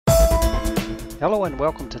Hello and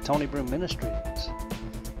welcome to Tony Broome Ministries.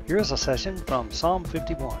 Here is a session from Psalm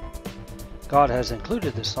 51. God has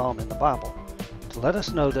included this psalm in the Bible to let us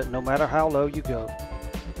know that no matter how low you go,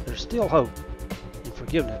 there's still hope and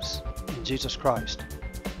forgiveness in Jesus Christ.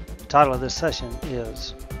 The title of this session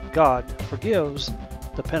is God Forgives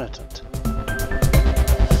the Penitent.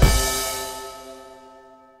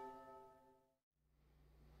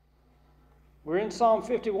 We're in Psalm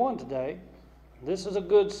 51 today. This is a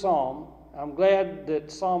good psalm. I'm glad that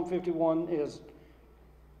Psalm 51 is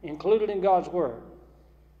included in God's Word.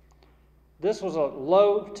 This was a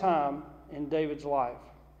low time in David's life,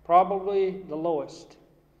 probably the lowest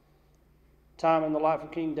time in the life of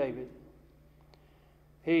King David.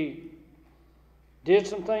 He did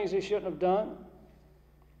some things he shouldn't have done.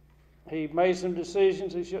 He made some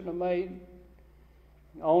decisions he shouldn't have made.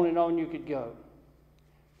 On and on you could go.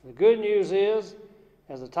 The good news is,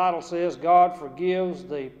 as the title says, God forgives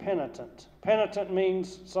the penitent. Penitent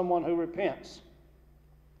means someone who repents.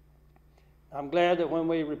 I'm glad that when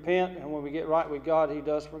we repent and when we get right with God, He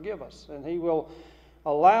does forgive us. And He will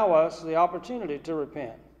allow us the opportunity to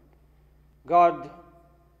repent. God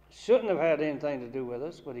shouldn't have had anything to do with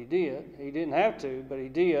us, but He did. He didn't have to, but He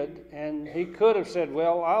did. And He could have said,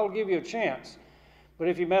 well, I'll give you a chance. But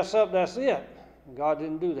if you mess up, that's it. And God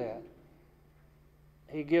didn't do that.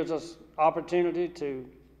 He gives us opportunity to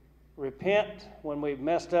repent when we've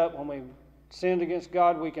messed up, when we've sinned against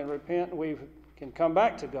God. We can repent, we can come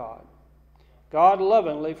back to God. God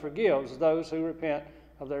lovingly forgives those who repent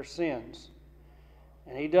of their sins.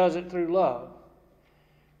 And He does it through love.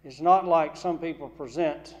 It's not like some people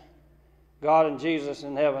present God and Jesus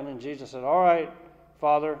in heaven, and Jesus said, all right,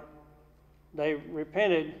 Father, they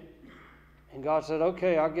repented, and God said,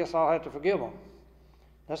 okay, I guess I'll have to forgive them.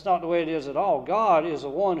 That's not the way it is at all. God is the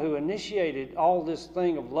one who initiated all this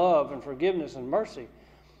thing of love and forgiveness and mercy.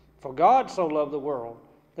 For God so loved the world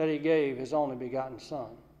that He gave His only begotten Son.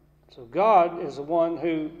 So God is the one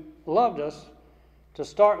who loved us to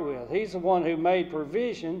start with. He's the one who made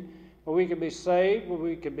provision where we could be saved, where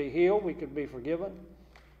we could be healed, we could be forgiven.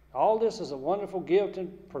 All this is a wonderful gift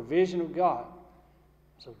and provision of God.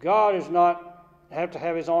 So God is not have to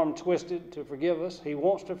have His arm twisted to forgive us. He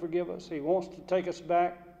wants to forgive us. He wants to take us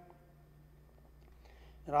back.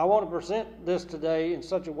 And I want to present this today in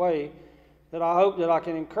such a way that I hope that I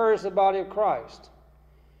can encourage the body of Christ.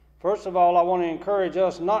 First of all, I want to encourage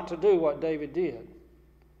us not to do what David did.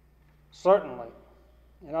 Certainly.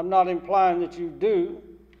 And I'm not implying that you do,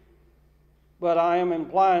 but I am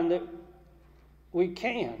implying that we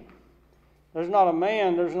can. There's not a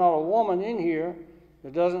man, there's not a woman in here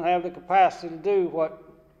that doesn't have the capacity to do what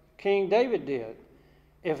King David did.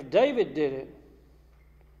 If David did it,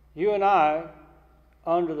 you and I,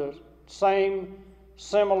 under the same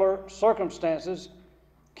similar circumstances,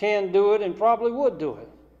 can do it and probably would do it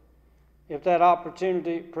if that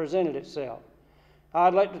opportunity presented itself.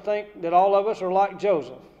 I'd like to think that all of us are like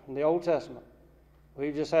Joseph in the Old Testament.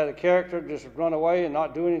 We just had a character just run away and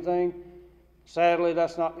not do anything. Sadly,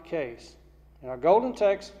 that's not the case. And our golden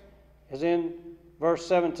text is in verse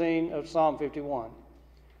 17 of Psalm 51.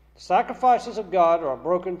 The sacrifices of God are a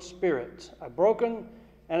broken spirit, a broken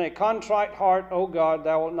and a contrite heart, O God,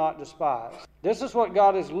 thou wilt not despise. This is what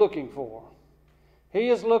God is looking for. He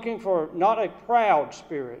is looking for not a proud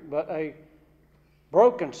spirit, but a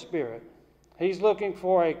broken spirit. He's looking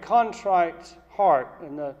for a contrite heart.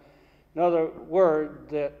 And another word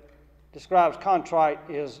that describes contrite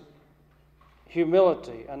is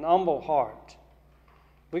humility, an humble heart.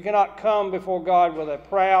 We cannot come before God with a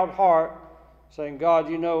proud heart saying, God,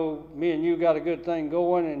 you know, me and you got a good thing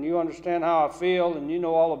going and you understand how I feel and you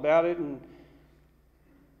know all about it. And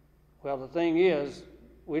well, the thing is,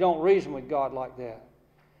 we don't reason with God like that.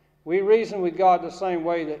 We reason with God the same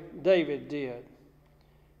way that David did.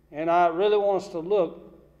 And I really want us to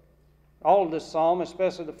look all of this psalm,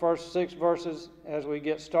 especially the first 6 verses as we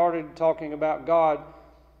get started talking about God,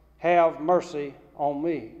 have mercy on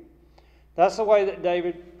me. That's the way that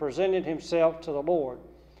David presented himself to the Lord.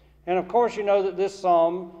 And of course, you know that this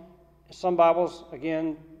psalm, some Bibles,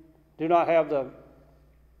 again, do not have the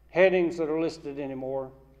headings that are listed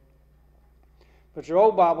anymore. But your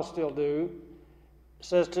old Bibles still do. It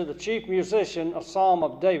says, to the chief musician, a psalm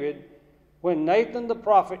of David, when Nathan the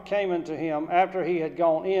prophet came unto him after he had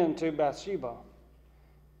gone in to Bathsheba.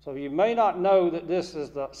 So you may not know that this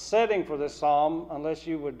is the setting for this psalm unless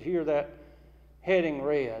you would hear that heading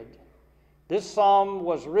read. This psalm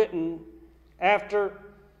was written after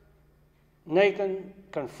Nathan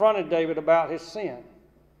confronted David about his sin.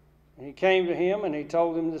 And he came to him and he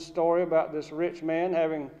told him this story about this rich man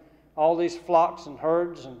having all these flocks and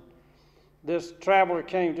herds, and this traveler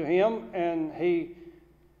came to him, and he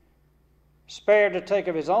spared to take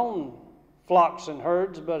of his own flocks and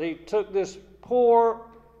herds, but he took this poor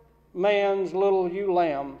man's little ewe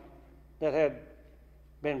lamb that had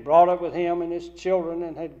been brought up with him and his children,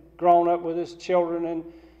 and had grown up with his children, and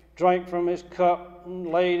drank from his cup and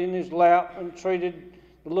laid in his lap and treated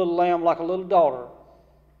the little lamb like a little daughter.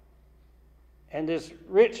 And this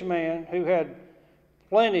rich man, who had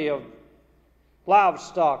plenty of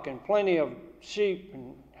livestock and plenty of sheep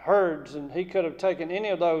and herds, and he could have taken any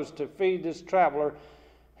of those to feed this traveler,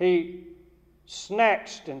 he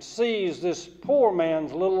snatched and seized this poor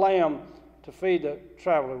man's little lamb to feed the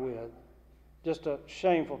traveler with. Just a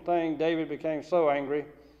shameful thing. David became so angry.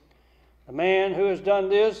 The man who has done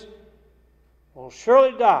this will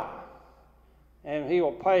surely die, and he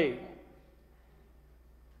will pay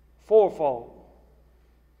fourfold.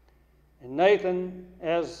 And Nathan,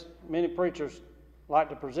 as many preachers like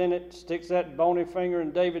to present it, sticks that bony finger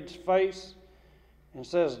in David's face and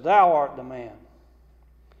says, "Thou art the man."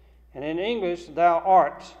 And in English, "thou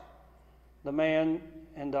art the man,"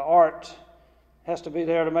 and the art has to be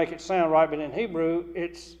there to make it sound right, but in Hebrew,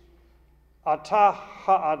 it's atah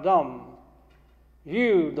ha'adam,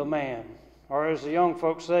 you the man, or as the young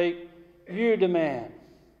folks say, you the man.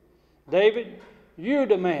 David, you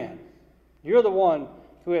the man. You're the one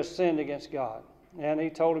who has sinned against God. And he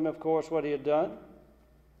told him, of course, what he had done.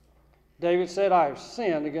 David said, "I have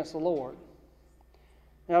sinned against the Lord."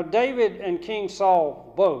 Now, David and King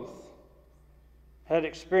Saul both had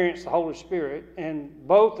experienced the Holy Spirit, and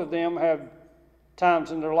both of them had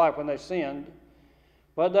times in their life when they sinned,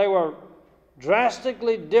 but they were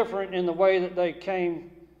drastically different in the way that they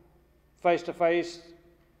came face to face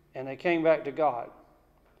and they came back to God.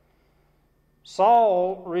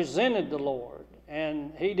 Saul resented the Lord,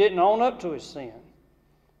 and he didn't own up to his sin.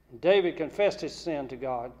 David confessed his sin to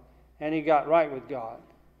God, and he got right with God.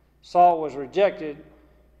 Saul was rejected,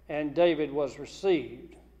 and David was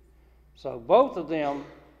received. So both of them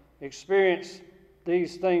experienced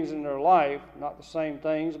these things in their life, not the same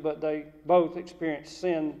things, but they both experienced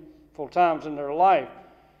sinful times in their life.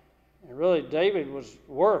 And really, David was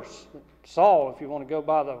worse than Saul, if you want to go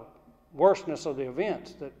by the worstness of the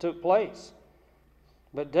events that took place.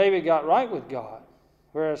 But David got right with God,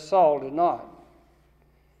 whereas Saul did not.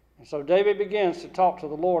 And so David begins to talk to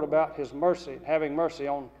the Lord about his mercy, having mercy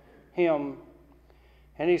on him.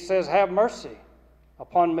 And he says, "Have mercy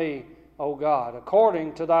upon me, O God,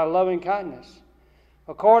 according to thy loving kindness.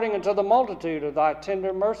 According unto the multitude of thy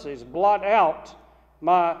tender mercies, blot out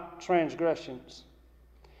my transgressions."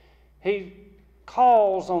 He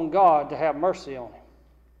calls on God to have mercy on him.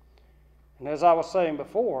 And as I was saying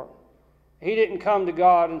before, he didn't come to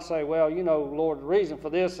God and say, "Well, you know, Lord, the reason for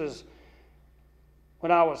this is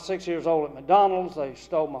when I was 6 years old at McDonald's, they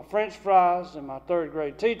stole my French fries, and my third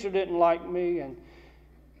grade teacher didn't like me, and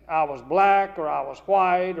I was black, or I was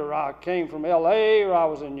white, or I came from L.A., or I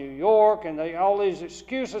was in New York," and all these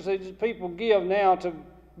excuses that these people give now to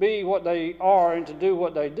be what they are and to do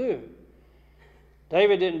what they do.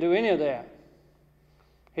 David didn't do any of that.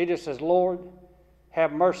 He just says, "Lord,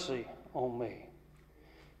 have mercy on me."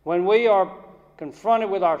 When we are confronted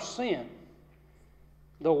with our sin,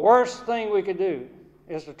 the worst thing we could do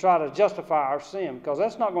is to try to justify our sin, because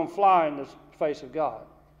that's not going to fly in the face of God.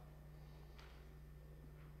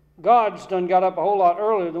 God's done got up a whole lot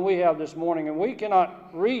earlier than we have this morning, and we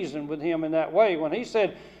cannot reason with him in that way. When he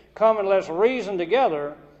said, "Come and let's reason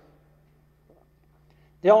together,"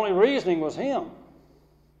 the only reasoning was him.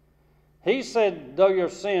 He said, "Though your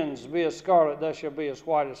sins be as scarlet, they shall be as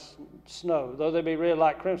white as snow. Though they be red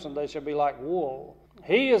like crimson, they shall be like wool."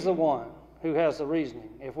 He is the one who has the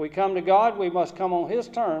reasoning. If we come to God, we must come on his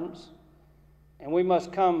terms, and we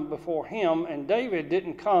must come before him. And David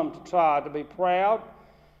didn't come to try to be proud.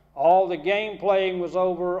 All the game playing was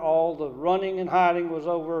over. All the running and hiding was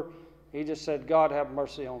over. He just said, "God, have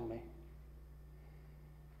mercy on me.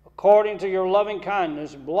 According to your loving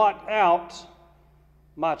kindness, blot out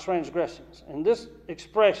my transgressions." And this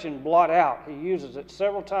expression, blot out, he uses it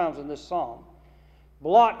several times in this psalm.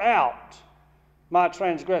 Blot out my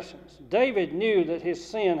transgressions. David knew that his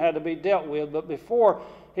sin had to be dealt with, but before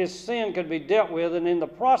his sin could be dealt with, and in the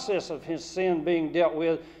process of his sin being dealt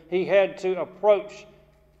with, he had to approach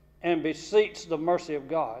and beseech the mercy of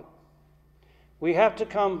God. We have to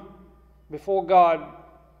come before God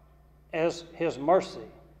as his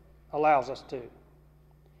mercy allows us to.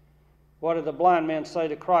 What did the blind man say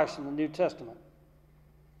to Christ in the New Testament?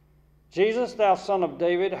 "Jesus, thou son of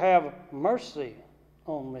David, have mercy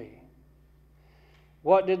on me."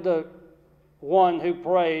 What did the one who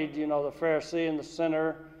prayed, the Pharisee and the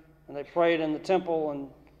sinner, and they prayed in the temple,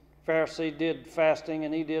 and Pharisee did fasting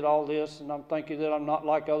and he did all this, and I'm thinking that I'm not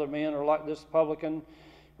like other men or like this publican.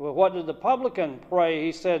 Well, what did the publican pray?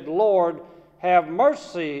 He said, Lord, have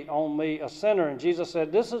mercy on me, a sinner. And Jesus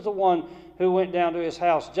said, this is the one who went down to his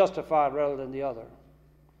house justified rather than the other.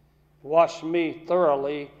 Wash me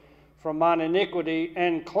thoroughly from mine iniquity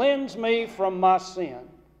and cleanse me from my sin.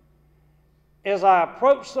 As I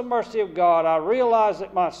approach the mercy of God, I realize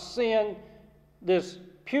that my sin, this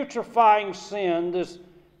putrefying sin, this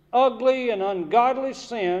ugly and ungodly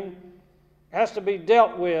sin, has to be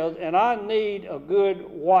dealt with, and I need a good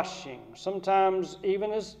washing. Sometimes,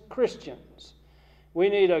 even as Christians, we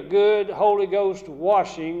need a good Holy Ghost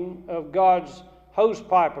washing of God's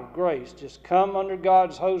hosepipe of grace. Just come under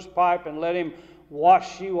God's hosepipe and let Him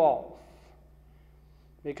wash you off.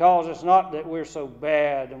 Because it's not that we're so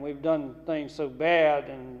bad and we've done things so bad,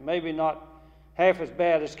 and maybe not half as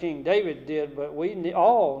bad as King David did, but we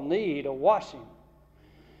all need a washing.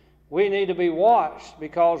 We need to be washed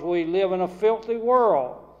because we live in a filthy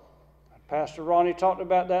world. Pastor Ronnie talked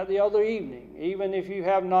about that the other evening. Even if you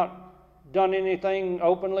have not done anything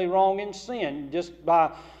openly wrong in sin, just by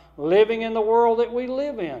living in the world that we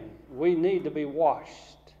live in, we need to be washed.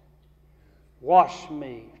 Wash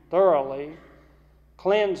me thoroughly,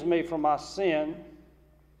 cleanse me from my sin.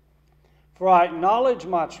 For I acknowledge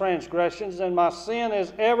my transgressions, and my sin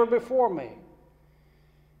is ever before me.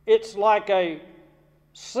 It's like a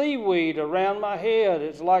seaweed around my head.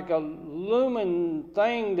 It's like a looming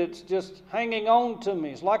thing that's just hanging on to me.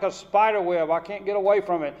 It's like a spider web. I can't get away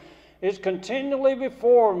from it. It's continually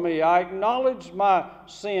before me. I acknowledge my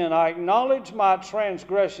sin. I acknowledge my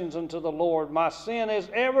transgressions unto the Lord. My sin is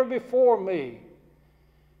ever before me.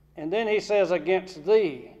 And then he says, against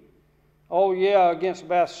thee. Oh yeah, against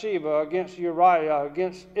Bathsheba, against Uriah,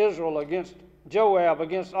 against Israel, against Joab,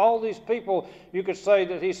 against all these people. You could say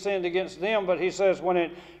that he sinned against them, but he says when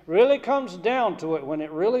it really comes down to it, when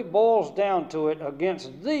it really boils down to it,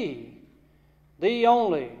 against thee, thee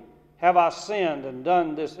only, have I sinned and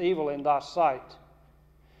done this evil in thy sight,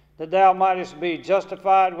 that thou mightest be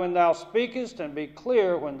justified when thou speakest and be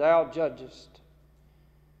clear when thou judgest.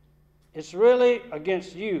 It's really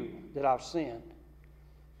against you that I've sinned.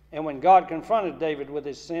 And when God confronted David with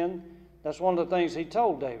his sin, that's one of the things he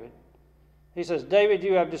told David. He says, David,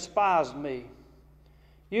 you have despised me.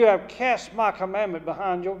 You have cast my commandment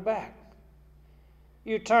behind your back.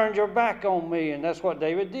 You turned your back on me, and that's what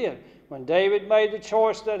David did. When David made the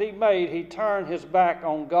choice that he made, he turned his back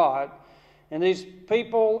on God. And these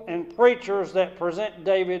people and preachers that present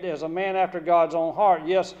David as a man after God's own heart,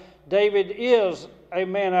 yes, David is a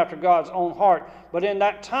man after God's own heart. But in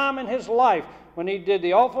that time in his life, when he did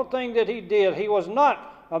the awful thing that he did, he was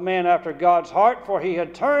not a man after God's heart, for he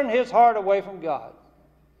had turned his heart away from God.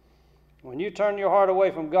 When you turn your heart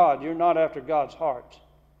away from God, you're not after God's heart.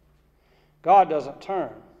 God doesn't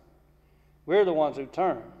turn. We're the ones who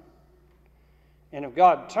turn. And if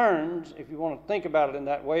God turns, if you want to think about it in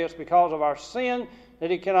that way, it's because of our sin that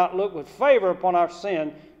he cannot look with favor upon our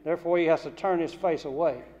sin. Therefore, he has to turn his face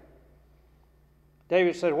away.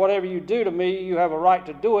 David said, whatever you do to me, you have a right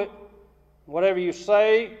to do it. Whatever you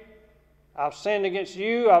say, I've sinned against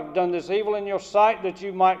you. I've done this evil in your sight, that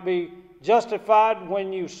you might be justified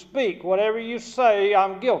when you speak. Whatever you say,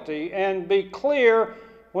 I'm guilty. And be clear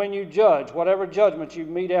when you judge. Whatever judgment you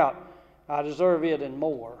mete out, I deserve it and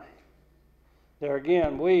more. There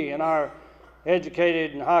again, we in our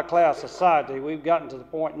educated and high-class society, we've gotten to the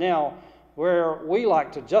point now where we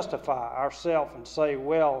like to justify ourselves and say,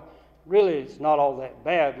 well, really it's not all that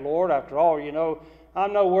bad, Lord. After all, you know,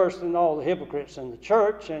 I'm no worse than all the hypocrites in the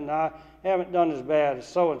church, and I haven't done as bad as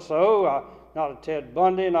so-and-so. I'm not a Ted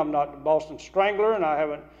Bundy, and I'm not the Boston Strangler, and I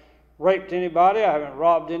haven't raped anybody. I haven't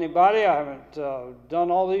robbed anybody. I haven't done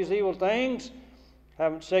all these evil things. I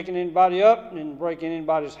haven't shaken anybody up and breaking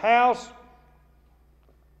anybody's house.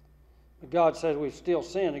 But God says we've still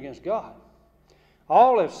sinned against God.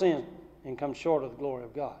 All have sinned and come short of the glory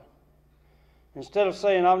of God. Instead of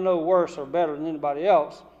saying I'm no worse or better than anybody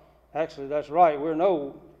else, actually that's right, we're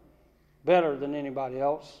no better than anybody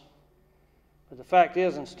else. But the fact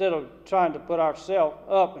is, instead of trying to put ourselves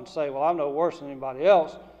up and say, well, I'm no worse than anybody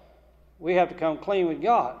else, we have to come clean with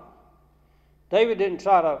God. David didn't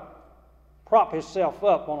try to prop himself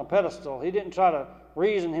up on a pedestal. He didn't try to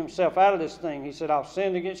reason himself out of this thing. He said, I've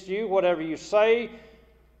sinned against you. Whatever you say,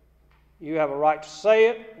 you have a right to say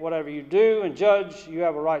it. Whatever you do and judge, you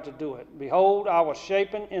have a right to do it. Behold, I was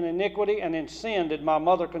shapen in iniquity, and in sin did my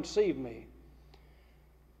mother conceive me.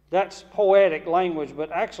 That's poetic language,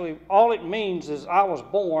 but actually all it means is I was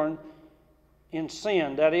born in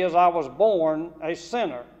sin. That is, I was born a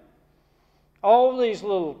sinner. All these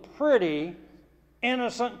little pretty,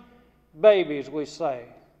 innocent babies, we say.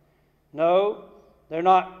 No, they're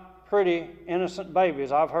not pretty, innocent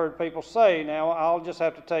babies. I've heard people say, now I'll just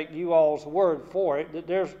have to take you all's word for it, that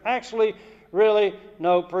there's actually really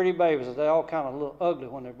no pretty babies. They all kind of look ugly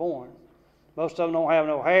when they're born. Most of them don't have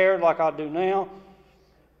no hair like I do now.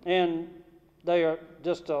 And they are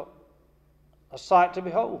just a sight to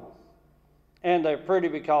behold. And they're pretty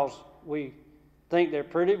because we think they're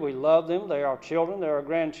pretty. We love them. They are children. They're our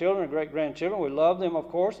grandchildren, our great-grandchildren. We love them, of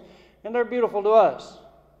course. And they're beautiful to us.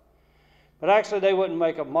 But actually, they wouldn't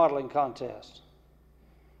make a modeling contest.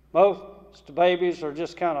 Most babies are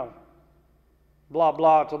just kind of blah,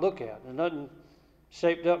 blah to look at. There's nothing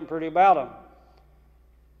shaped up and pretty about them.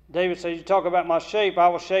 David says, you talk about my shape. I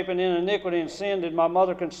was shapen in iniquity and sin. Did my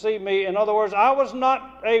mother conceive me? In other words, I was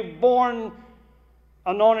not a born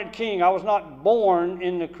anointed king. I was not born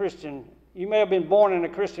in the Christian. You may have been born in a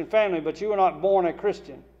Christian family, but you were not born a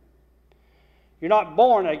Christian. You're not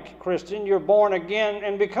born a Christian. You're born again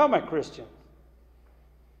and become a Christian.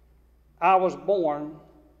 I was born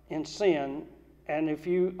in sin, and if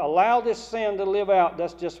you allow this sin to live out,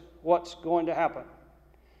 that's just what's going to happen.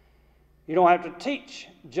 You don't have to teach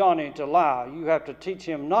Johnny to lie. You have to teach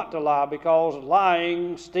him not to lie, because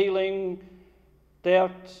lying, stealing,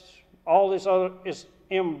 theft, all this other is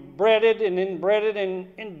inbred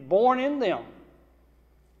and born in them.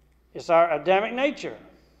 It's our Adamic nature.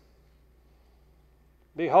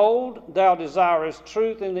 Behold, thou desirest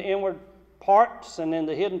truth in the inward parts, and in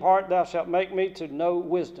the hidden part thou shalt make me to know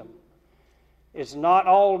wisdom. It's not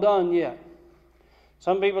all done yet.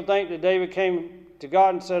 Some people think that David came to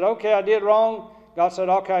God and said, okay, I did wrong. God said,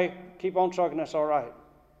 okay, keep on trucking, that's all right.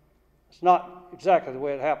 It's not exactly the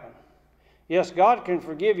way it happened. Yes, God can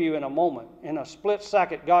forgive you in a moment. In a split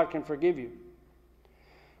second, God can forgive you.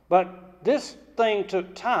 But this thing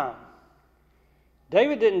took time.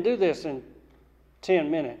 David didn't do this in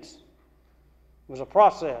 10 minutes. It was a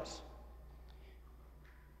process.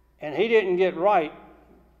 And he didn't get right,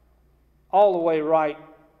 all the way right,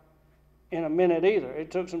 in a minute either.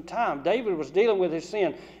 It took some time. David was dealing with his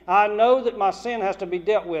sin. I know that my sin has to be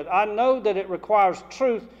dealt with. I know that it requires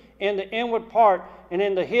truth in the inward part, and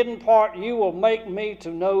in the hidden part you will make me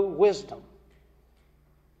to know wisdom.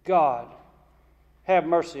 God, have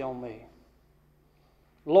mercy on me.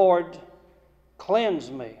 Lord,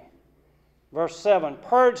 cleanse me. Verse 7,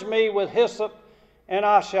 purge me with hyssop, and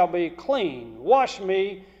I shall be clean. Wash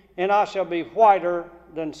me, and I shall be whiter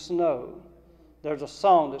than snow. There's a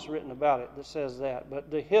song that's written about it that says that.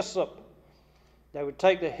 But the hyssop, they would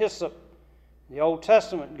take the hyssop. In the Old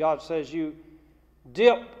Testament, God says you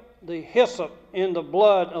dip the hyssop in the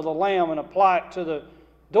blood of the lamb and apply it to the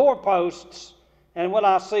doorposts. And when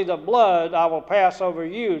I see the blood, I will pass over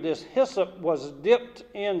you. This hyssop was dipped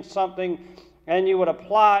in something, and you would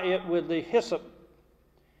apply it with the hyssop.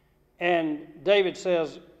 And David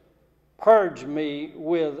says, purge me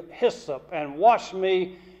with hyssop and wash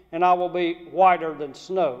me, and I will be whiter than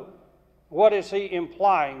snow. What is he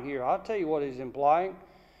implying here? I'll tell you what he's implying.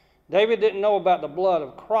 David didn't know about the blood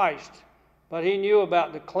of Christ, but he knew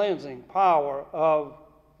about the cleansing power of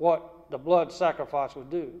what the blood sacrifice would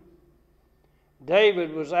do.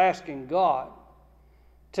 David was asking God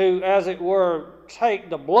to, as it were, take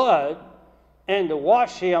the blood and to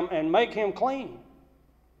wash him and make him clean.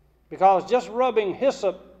 Because just rubbing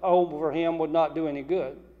hyssop over him would not do any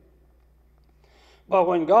good. But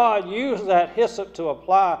when God used that hyssop to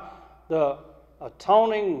apply the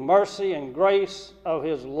atoning mercy and grace of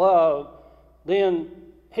his love, then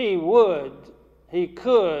he would, he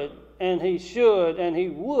could, and he should, and he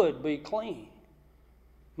would be clean.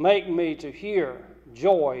 Make me to hear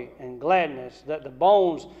joy and gladness, that the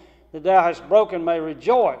bones that thou hast broken may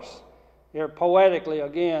rejoice. Here poetically,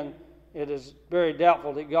 again, it is very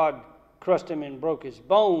doubtful that God crushed him and broke his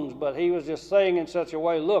bones, but he was just saying in such a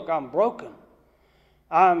way, look, I'm broken.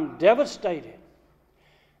 I'm devastated.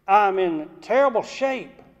 I'm in terrible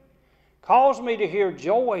shape. Cause me to hear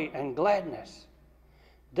joy and gladness.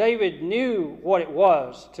 David knew what it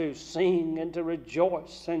was to sing and to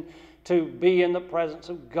rejoice and to be in the presence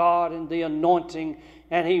of God and the anointing,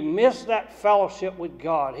 and he missed that fellowship with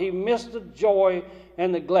God. He missed the joy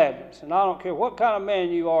and the gladness. And I don't care what kind of man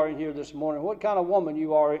you are in here this morning, what kind of woman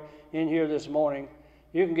you are in here this morning.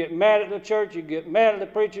 You can get mad at the church, you can get mad at the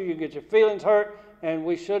preacher, you can get your feelings hurt, and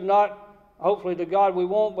we should not. Hopefully to God we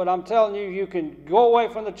won't, but I'm telling you, you can go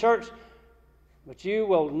away from the church, but you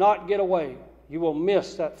will not get away. You will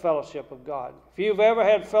miss that fellowship of God. If you've ever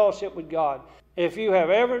had fellowship with God, if you have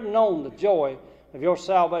ever known the joy of your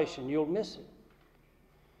salvation, you'll miss it.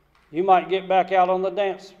 You might get back out on the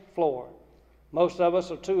dance floor. Most of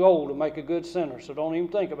us are too old to make a good sinner, so don't even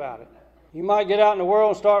think about it. You might get out in the world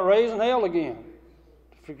and start raising hell again.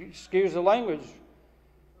 Excuse the language.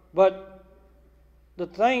 But the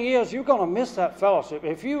thing is, you're going to miss that fellowship.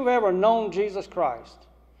 If you've ever known Jesus Christ,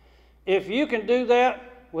 if you can do that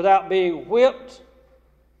without being whipped,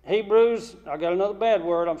 Hebrews, I got another bad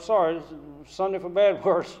word, I'm sorry, it's Sunday for bad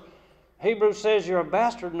words. Hebrews says you're a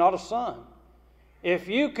bastard, not a son. If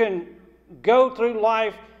you can go through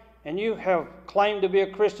life and you have claimed to be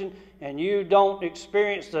a Christian and you don't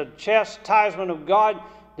experience the chastisement of God,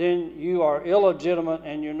 then you are illegitimate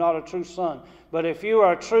and you're not a true son. But if you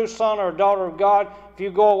are a true son or a daughter of God, if you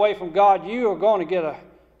go away from God, you are going to get a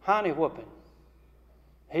hiney whooping.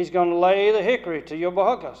 He's going to lay the hickory to your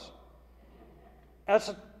buhukas. That's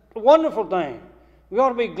a wonderful thing. We ought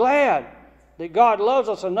to be glad that God loves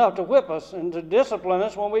us enough to whip us and to discipline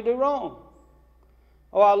us when we do wrong.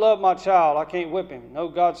 Oh, I love my child. I can't whip him. No,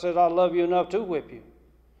 God says, I love you enough to whip you.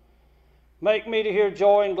 Make me to hear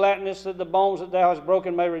joy and gladness, that the bones that thou hast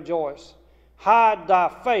broken may rejoice. Hide thy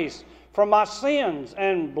face from my sins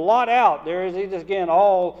and blot out, there is it again,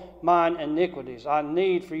 all mine iniquities. I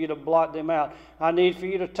need for you to blot them out. I need for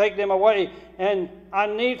you to take them away. And I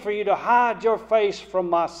need for you to hide your face from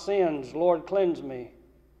my sins. Lord, cleanse me.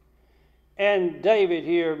 And David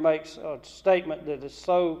here makes a statement that is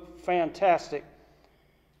so fantastic.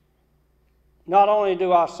 Not only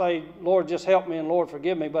do I say, Lord, just help me and Lord,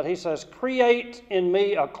 forgive me, but he says, create in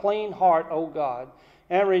me a clean heart, O God,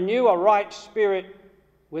 and renew a right spirit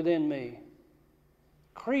within me.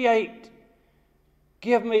 Create.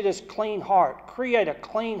 Give me this clean heart. Create a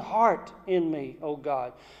clean heart in me, O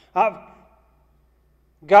God. I've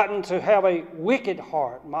gotten to have a wicked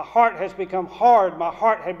heart. My heart has become hard. My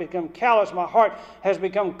heart has become callous. My heart has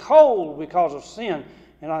become cold because of sin.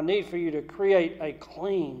 And I need for you to create a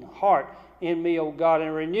clean heart in me, O God,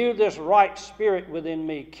 and renew this right spirit within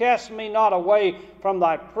me. Cast me not away from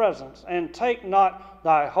thy presence, and take not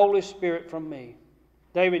thy Holy Spirit from me.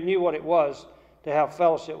 David knew what it was to have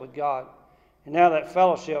fellowship with God. And now that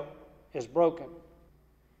fellowship is broken.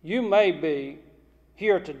 You may be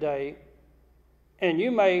here today, and you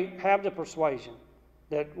may have the persuasion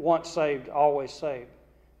that once saved, always saved.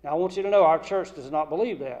 Now I want you to know our church does not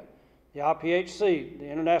believe that. The IPHC, the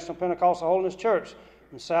International Pentecostal Holiness Church,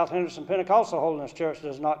 and South Henderson Pentecostal Holiness Church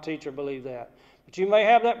does not teach or believe that. But you may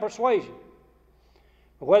have that persuasion.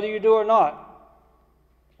 But whether you do or not,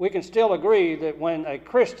 we can still agree that when a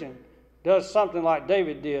Christian does something like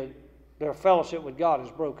David did, their fellowship with God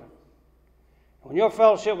is broken. When your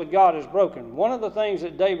fellowship with God is broken, one of the things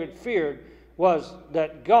that David feared was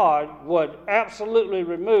that God would absolutely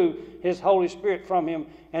remove his Holy Spirit from him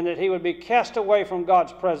and that he would be cast away from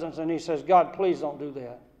God's presence. And he says, God, please don't do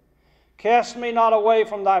that. Cast me not away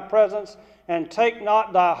from thy presence, and take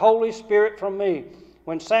not thy Holy Spirit from me.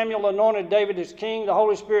 When Samuel anointed David as king, the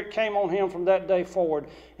Holy Spirit came on him from that day forward.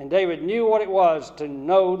 And David knew what it was to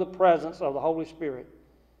know the presence of the Holy Spirit.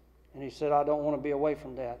 And he said, I don't want to be away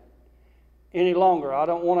from that any longer. I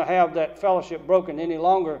don't want to have that fellowship broken any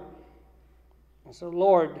longer. And so,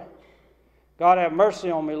 Lord, God have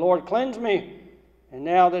mercy on me. Lord, cleanse me. And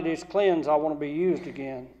now that he's cleansed, I want to be used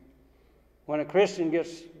again. When a Christian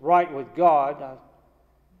gets right with God, I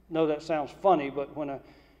know that sounds funny, but when a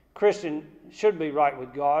Christian should be right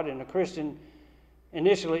with God, and a Christian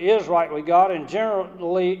initially is right with God and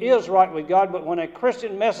generally is right with God, but when a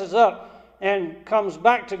Christian messes up and comes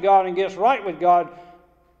back to God and gets right with God,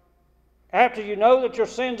 after you know that your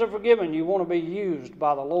sins are forgiven, you want to be used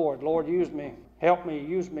by the Lord. Lord, use me. Help me,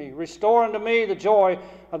 use me. Restore unto me the joy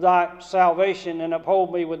of thy salvation, and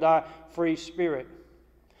uphold me with thy free spirit.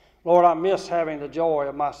 Lord, I miss having the joy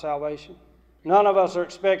of my salvation. None of us are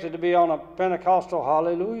expected to be on a Pentecostal,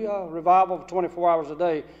 hallelujah, revival for 24 hours a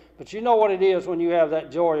day. But you know what it is when you have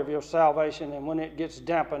that joy of your salvation, and when it gets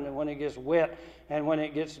dampened, and when it gets wet, and when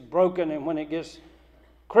it gets broken, and when it gets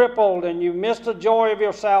crippled, and you miss the joy of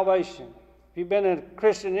your salvation. If you've been a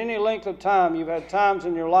Christian any length of time, you've had times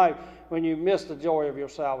in your life when you miss the joy of your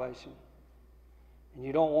salvation. And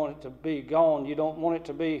you don't want it to be gone. You don't want it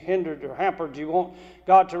to be hindered or hampered. You want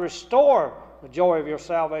God to restore the joy of your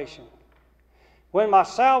salvation. When my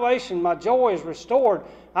salvation, my joy is restored,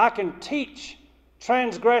 I can teach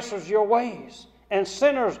transgressors your ways, and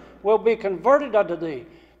sinners will be converted unto thee.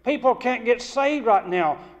 People can't get saved right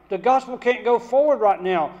now. The gospel can't go forward right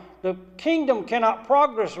now. The kingdom cannot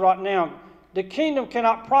progress right now. The kingdom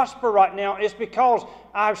cannot prosper right now. It's because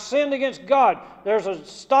I've sinned against God. There's a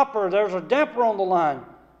stopper. There's a damper on the line.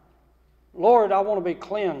 Lord, I want to be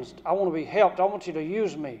cleansed. I want to be helped. I want you to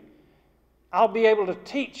use me. I'll be able to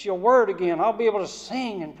teach your word again. I'll be able to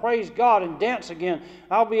sing and praise God and dance again.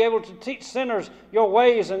 I'll be able to teach sinners your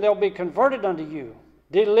ways, and they'll be converted unto you.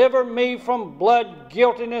 Deliver me from blood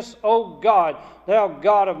guiltiness, O God, thou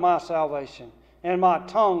God of my salvation, and my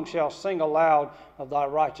tongue shall sing aloud of thy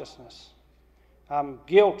righteousness. I'm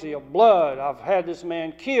guilty of blood. I've had this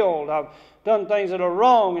man killed. I've done things that are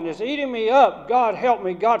wrong, and it's eating me up. God help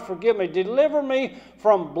me. God forgive me. Deliver me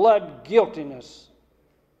from blood guiltiness,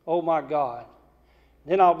 O my God.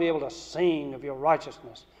 Then I'll be able to sing of your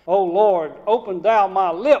righteousness. O Lord, open thou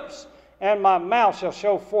my lips, and my mouth shall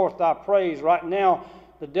show forth thy praise. Right now,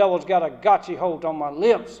 the devil's got a gotcha hold on my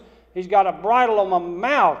lips. He's got a bridle on my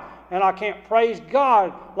mouth, and I can't praise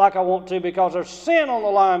God like I want to because there's sin on the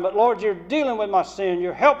line. But Lord, you're dealing with my sin.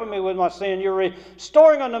 You're helping me with my sin. You're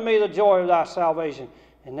restoring unto me the joy of thy salvation.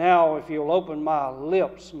 And now if you'll open my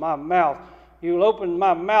lips, my mouth, you'll open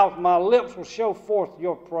my mouth, my lips will show forth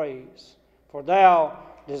your praise. For thou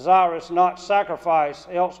desirest not sacrifice,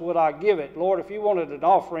 else would I give it. Lord, if you wanted an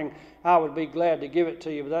offering, I would be glad to give it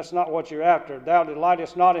to you, but that's not what you're after. Thou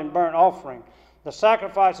delightest not in burnt offering. The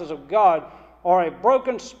sacrifices of God are a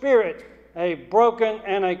broken spirit, a broken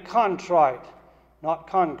and a contrite. Not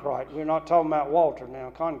contrite. We're not talking about Walter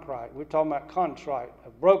now, contrite. We're talking about contrite. A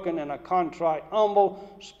broken and a contrite,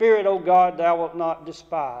 humble spirit, O God, thou wilt not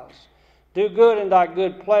despise. Do good in thy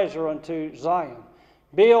good pleasure unto Zion.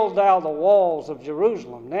 Build thou the walls of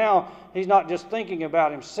Jerusalem. Now he's not just thinking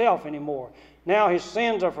about himself anymore. Now his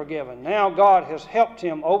sins are forgiven. Now God has helped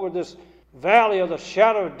him over this valley of the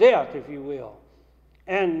shadow of death, if you will.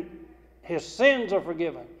 And his sins are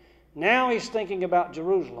forgiven. Now he's thinking about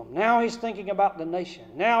Jerusalem. Now he's thinking about the nation.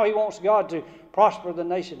 Now he wants God to prosper the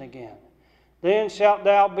nation again. Then shalt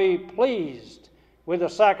thou be pleased with the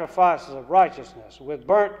sacrifices of righteousness, with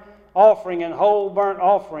burnt offering and whole burnt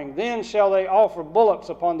offering. Then shall they offer bullocks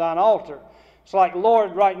upon thine altar. It's like,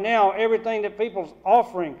 Lord, right now, everything that people's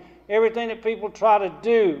offering, everything that people try to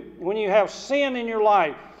do, when you have sin in your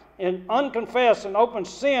life, and unconfessed and open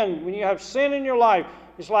sin, when you have sin in your life,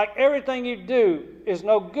 it's like everything you do is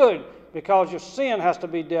no good because your sin has to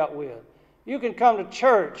be dealt with. You can come to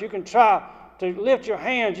church, you can try to lift your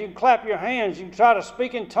hands, you can clap your hands, you can try to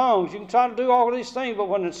speak in tongues, you can try to do all of these things, but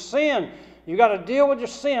when it's sin, you got to deal with your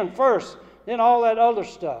sin first, then all that other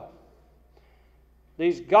stuff.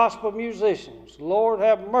 These gospel musicians, Lord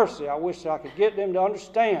have mercy, I wish I could get them to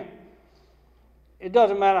understand. It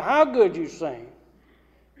doesn't matter how good you sing.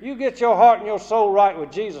 You get your heart and your soul right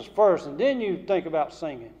with Jesus first, and then you think about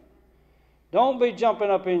singing. Don't be jumping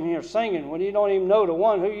up in here singing when you don't even know the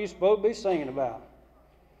one who you're supposed to be singing about.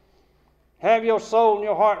 Have your soul and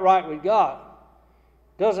your heart right with God.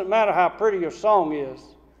 Doesn't matter how pretty your song is.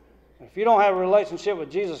 If you don't have a relationship with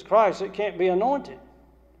Jesus Christ, it can't be anointed.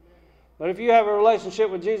 But if you have a relationship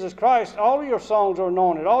with Jesus Christ, all of your songs are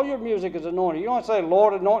anointed. All your music is anointed. You don't say,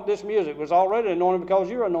 Lord, anoint this music. It was already anointed because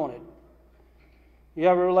you're anointed. You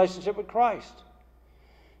have a relationship with Christ.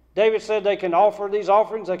 David said they can offer these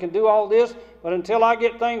offerings, they can do all this, but until I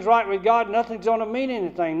get things right with God, nothing's going to mean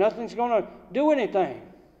anything. Nothing's going to do anything.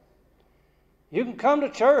 You can come to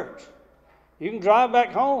church. You can drive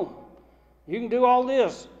back home. You can do all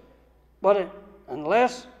this. But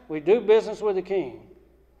unless we do business with the King,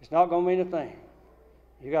 it's not going to mean a thing.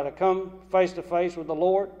 You got to come face to face with the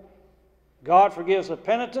Lord. God forgives the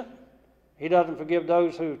penitent. He doesn't forgive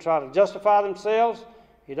those who try to justify themselves.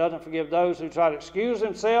 He doesn't forgive those who try to excuse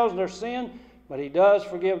themselves in their sin, but he does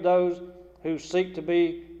forgive those who seek to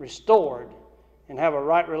be restored and have a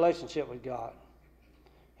right relationship with God.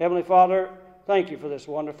 Heavenly Father, thank you for this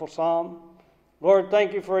wonderful psalm. Lord,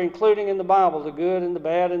 thank you for including in the Bible the good and the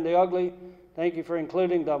bad and the ugly. Thank you for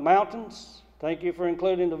including the mountains. Thank you for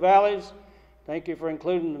including the valleys. Thank you for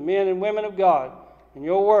including the men and women of God in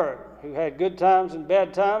your word who had good times and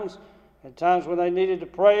bad times. At times when they needed to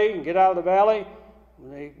pray and get out of the valley,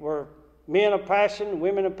 when they were men of passion,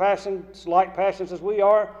 women of passion, like passions as we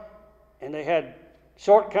are, and they had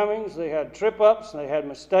shortcomings, they had trip-ups, they had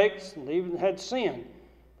mistakes, and they even had sin.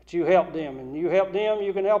 But you helped them, and you help them,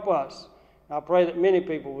 you can help us. I pray that many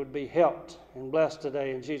people would be helped and blessed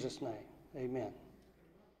today in Jesus' name. Amen.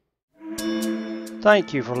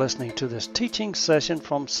 Thank you for listening to this teaching session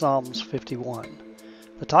from Psalms 51.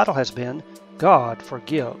 The title has been God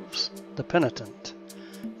Forgives the Penitent.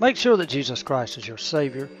 Make sure that Jesus Christ is your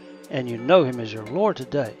Savior and you know Him as your Lord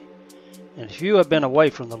today. And if you have been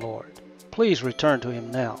away from the Lord, please return to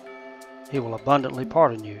Him now. He will abundantly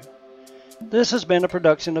pardon you. This has been a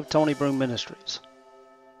production of Tony Broome Ministries.